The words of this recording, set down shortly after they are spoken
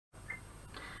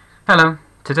Hello,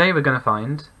 today we're going to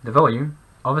find the volume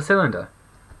of a cylinder.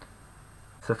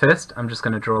 So first I'm just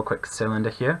going to draw a quick cylinder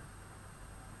here.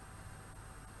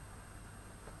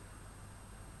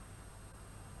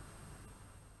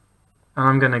 And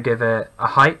I'm going to give it a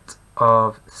height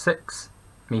of 6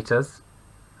 meters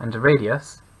and a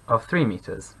radius of 3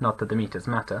 meters, not that the meters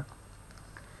matter.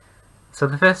 So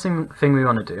the first thing we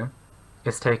want to do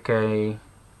is take a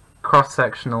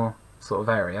cross-sectional sort of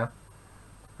area,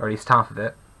 or at least half of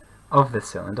it, of this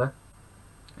cylinder,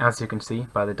 as you can see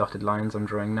by the dotted lines I'm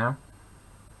drawing now.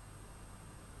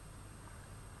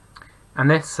 And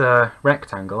this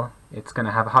rectangle, it's going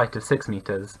to have a height of 6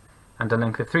 meters and a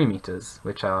length of 3 meters,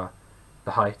 which are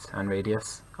the height and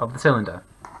radius of the cylinder.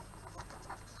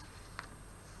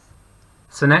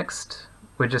 So next,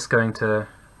 we're just going to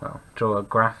draw a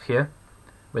graph here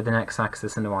with an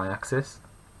x-axis and a y-axis.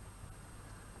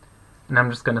 And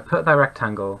I'm just going to put that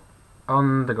rectangle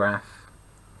on the graph.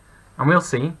 And we'll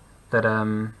see that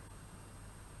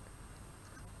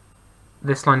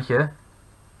this line here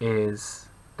is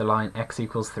the line x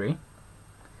equals 3,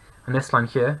 and this line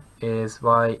here is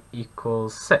y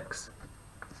equals 6.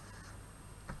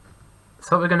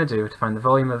 So what we're going to do to find the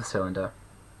volume of a cylinder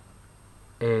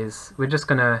is we're just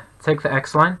going to take the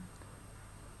x line,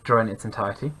 draw in its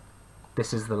entirety.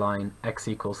 This is the line x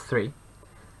equals 3,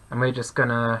 and we're just going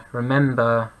to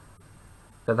remember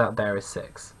that that there is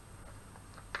 6.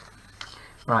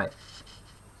 Right,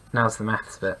 now's the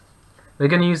maths bit. We're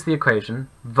going to use the equation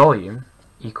volume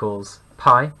equals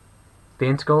pi, the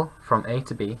integral from a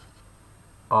to b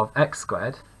of x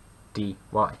squared dy.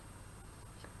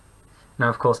 Now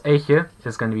of course a here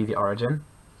is going to be the origin,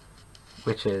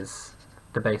 which is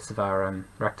the base of our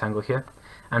rectangle here,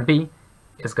 and b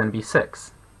is going to be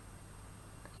 6,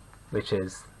 which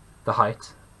is the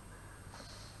height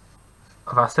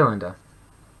of our cylinder.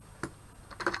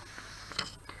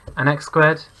 And x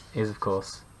squared is of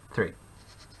course 3.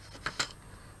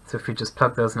 So if we just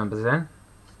plug those numbers in,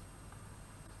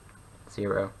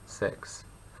 0, 6,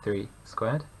 3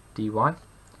 squared dy. Now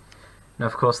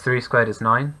of course 3 squared is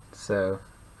 9, so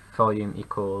volume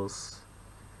equals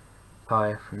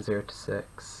pi from 0 to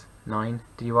 6, 9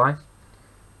 dy. Now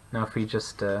if we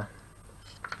just do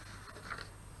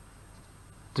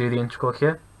the integral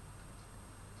here,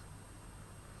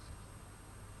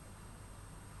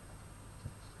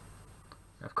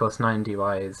 of course 9 dy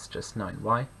is just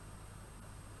 9y.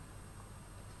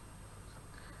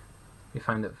 We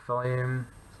find that volume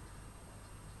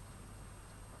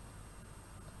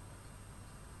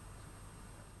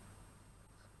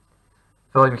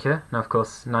here, now of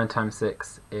course 9 times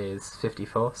 6 is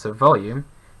 54, so volume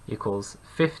equals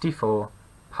 54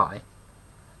 pi,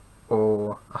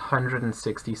 or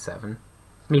 167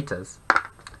 meters.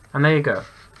 And there you go.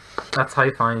 That's how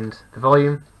you find the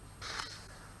volume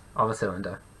of a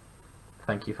cylinder.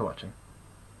 Thank you for watching.